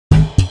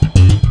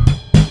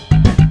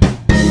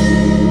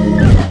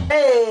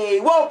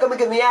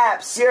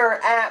GiveMeApps here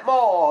at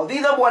Mall, the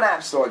 #1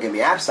 app store,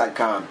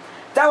 GiveMeApps.com.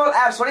 Download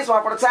apps for any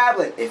smartphone or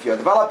tablet. If you're a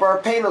developer,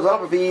 pay no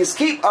developer fees,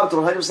 keep up to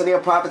 100% of your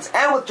profits,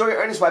 and withdraw your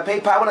earnings by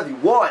PayPal whenever you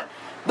want.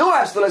 No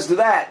app store lets do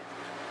that.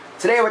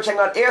 Today we're checking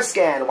out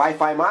AirScan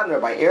Wi-Fi Monitor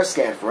by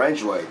AirScan for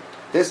Android.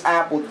 This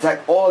app will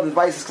detect all the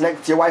devices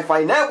connected to your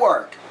Wi-Fi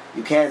network.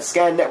 You can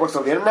scan networks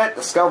over the internet,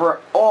 discover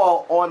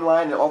all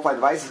online and offline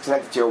devices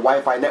connected to your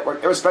Wi-Fi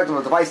network, irrespective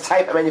of device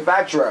type and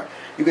manufacturer.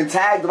 You can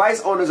tag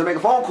device owners and make a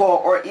phone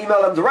call or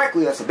email them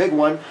directly. That's a big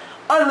one.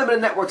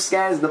 Unlimited network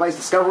scans and device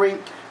discovery.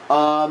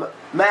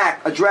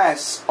 MAC,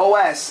 address,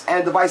 OS,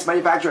 and device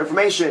manufacturer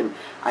information.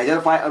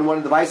 Identify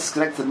unwanted devices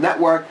connected to the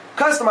network.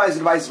 Customize the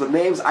devices with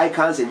names,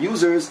 icons, and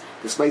users.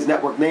 Displays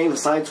network names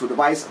assigned to a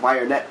device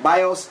via net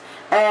BIOS.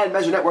 And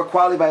measure network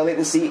quality by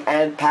latency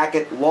and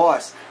packet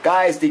loss.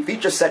 Guys, the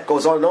feature set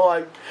goes on and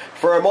on.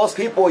 For most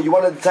people, you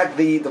want to detect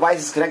the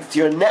devices connected to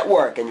your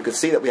network. And you can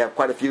see that we have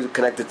quite a few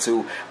connected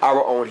to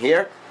our own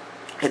here.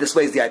 It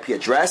displays the IP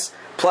address,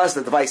 plus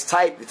the device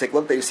type. You take a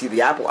look there, you see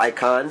the Apple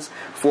icons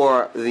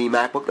for the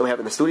MacBook that we have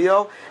in the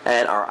studio,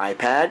 and our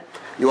iPad.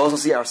 You also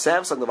see our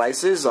Samsung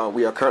devices.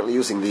 We are currently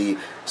using the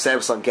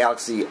Samsung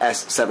Galaxy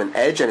S7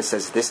 Edge, and it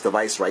says this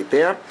device right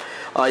there.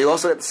 You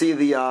also get to see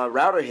the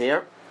router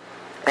here,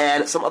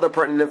 and some other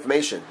pertinent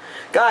information.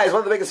 Guys, one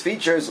of the biggest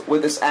features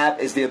with this app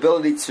is the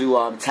ability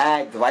to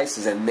tag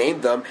devices and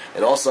name them,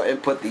 and also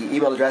input the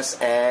email address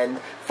and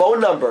phone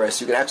number,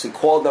 so you can actually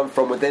call them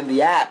from within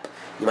the app.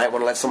 You might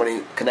want to let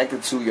somebody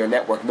connected to your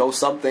network know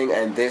something,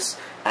 and this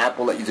app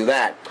will let you do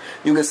that.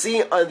 You can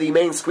see on the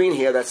main screen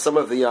here that some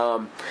of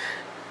the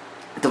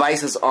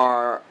devices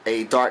are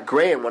a dark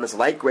gray, and one is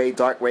light gray.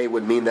 Dark gray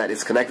would mean that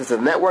it's connected to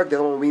the network. The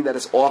other one would mean that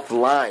it's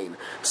offline.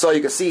 So you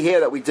can see here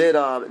that we did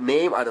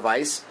name our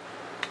device.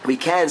 We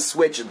can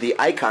switch the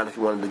icon if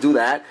you wanted to do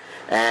that.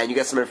 And you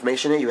get some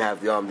information here. You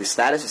have the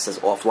status. It says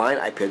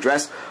offline, IP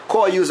address,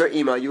 call user,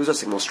 email user,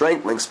 signal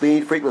strength, link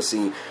speed,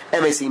 frequency,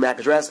 MAC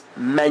address,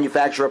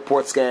 manufacturer,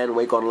 port scan,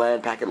 wake on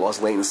LAN, packet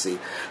loss, latency.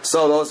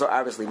 So those are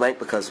obviously blank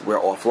because we're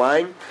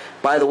offline.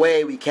 By the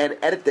way, we can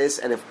edit this,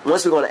 and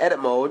once we go into edit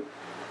mode,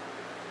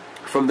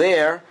 from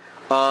there,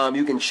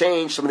 you can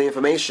change some of the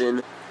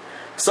information.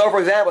 So, for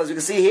example, as you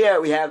can see here,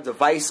 we have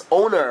device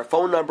owner,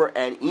 phone number,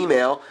 and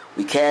email.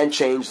 We can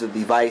change the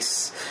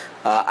device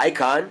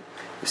icon.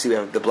 You see we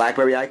have the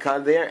BlackBerry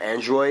icon there,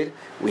 Android.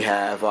 We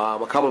have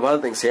a couple of other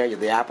things here. You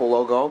have the Apple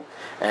logo,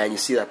 and you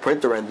see that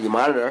printer and the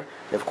monitor.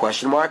 You have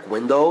question mark,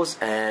 Windows,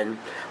 and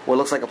what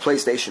looks like a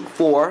PlayStation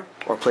 4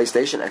 or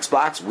PlayStation,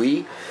 Xbox,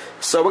 Wii.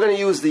 So we're going to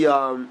use the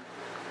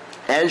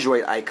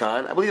Android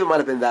icon. I believe it might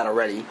have been that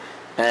already.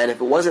 And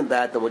if it wasn't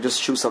that, then we'll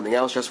just choose something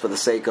else just for the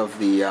sake of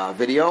the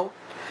video.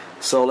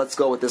 So let's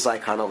go with this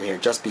icon over here,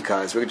 just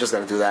because. We're just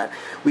going to do that.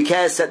 We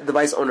can set the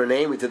device owner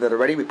name. We did that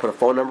already. We put a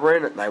phone number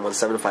in,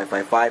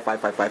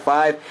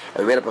 917-555-5555, and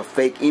we made up a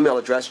fake email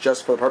address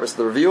just for the purpose of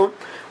the review.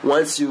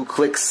 Once you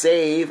click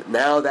save,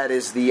 now that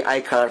is the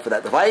icon for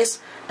that device.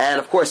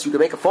 And, of course, you can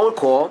make a phone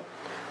call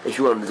if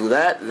you want to do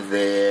that.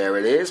 There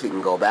it is. We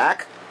can go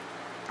back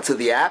to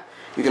the app.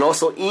 You can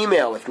also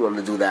email if you want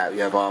to do that.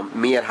 You have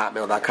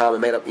me@hotmail.com, a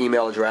made-up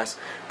email address,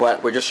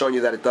 but we're just showing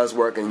you that it does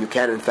work, and you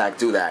can, in fact,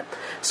 do that.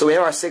 So we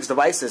have our 6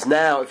 devices.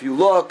 Now, if you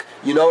look,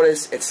 you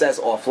notice it says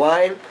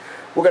offline.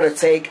 We're going to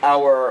take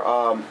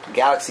our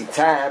Galaxy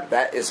Tab.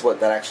 That is what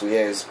that actually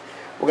is.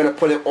 We're going to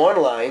put it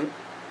online,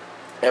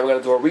 and we're going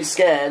to do a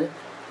rescan,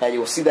 and you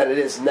will see that it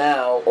is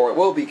now, or it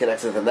will be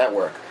connected to the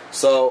network.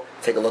 So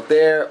take a look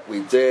there. We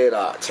did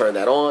turn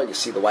that on. You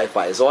see the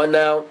Wi-Fi is on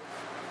now,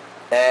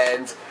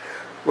 and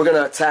we're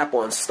going to tap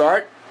on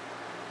Start.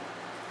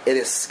 It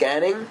is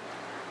scanning.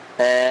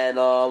 And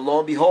lo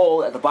and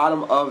behold, at the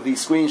bottom of the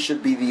screen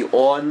should be the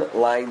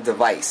online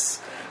device.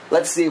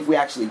 Let's see if we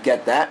actually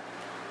get that.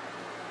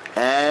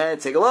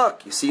 And take a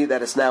look. You see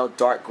that it's now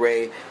dark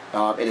gray.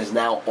 It is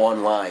now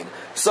online.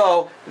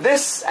 So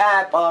this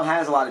app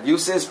has a lot of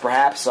uses,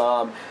 perhaps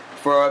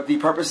for the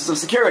purposes of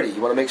security.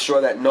 You want to make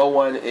sure that no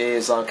one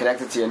is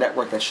connected to your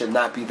network that should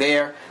not be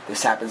there.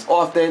 This happens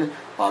often.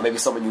 Maybe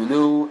someone you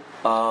knew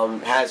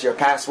has your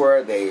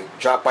password. They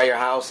drop by your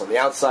house on the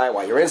outside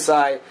while you're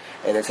inside,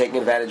 and they're taking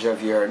advantage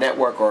of your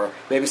network, or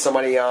maybe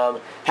somebody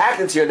hacked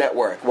into your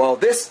network. Well,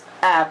 this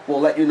app will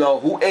let you know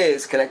who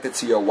is connected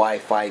to your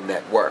Wi-Fi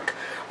network.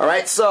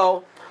 Alright,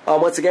 so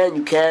once again,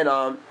 you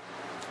can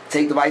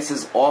take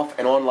devices off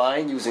and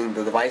online using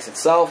the device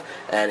itself,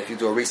 and if you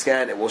do a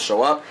rescan, it will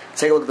show up.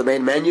 Take a look at the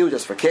main menu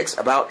just for kicks.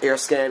 About,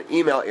 AirScan,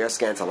 email,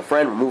 AirScan, tell a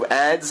friend, remove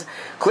ads,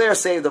 clear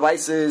save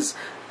devices,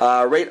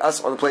 rate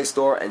us on the Play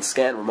Store, and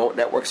scan remote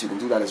networks. You can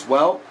do that as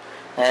well.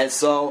 And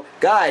so,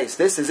 guys,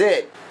 this is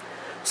it.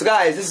 So,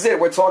 guys, this is it.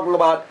 We're talking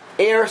about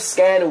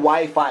AirScan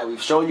Wi-Fi.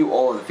 We've shown you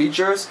all of the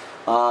features.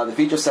 The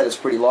feature set is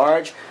pretty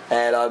large,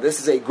 and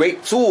this is a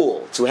great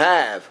tool to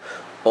have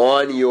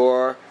on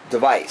your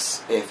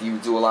device. If you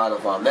do a lot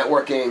of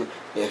networking,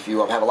 if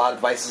you have a lot of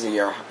devices in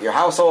your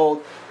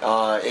household,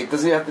 it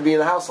doesn't even have to be in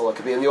the household. It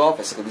could be in the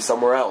office. It could be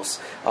somewhere else.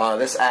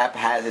 This app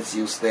has its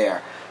use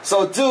there.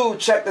 So do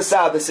check this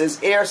out. This is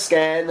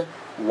AirScan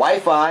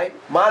Wi-Fi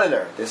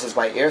Monitor. This is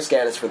by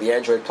AirScan. It's for the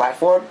Android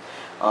platform.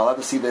 I'll have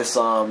to see this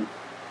on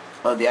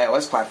the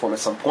iOS platform at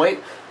some point,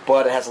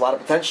 but it has a lot of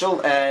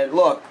potential. And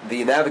look,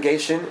 the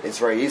navigation is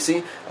very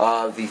easy.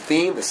 The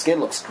theme, the skin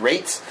looks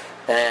great,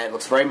 and it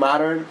looks very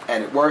modern,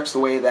 and it works the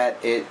way that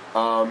it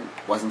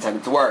was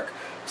intended to work.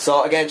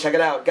 So again, check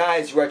it out.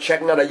 Guys, you are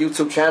checking out our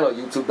YouTube channel,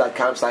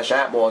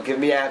 youtube.com/appmall.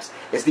 GiveMeApps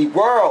is the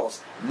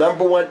world's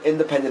 #1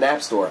 independent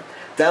app store.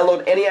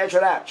 Download any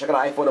Android app. Check out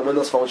iPhone and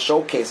Windows Phone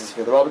showcases. If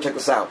you're a developer, check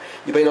this out.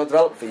 You pay no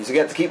developer fees. You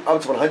get to keep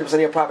up to 100% of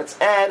your profits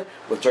and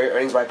withdraw your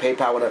earnings by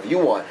PayPal whenever you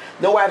want.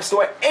 No app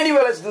store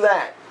anywhere lets do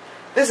that.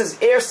 This is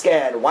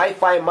AirScan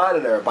Wi-Fi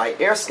Monitor by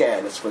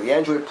AirScan. It's for the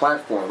Android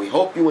platform. We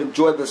hope you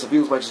enjoyed this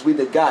review as much as we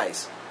did,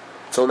 guys.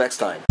 Until next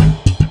time.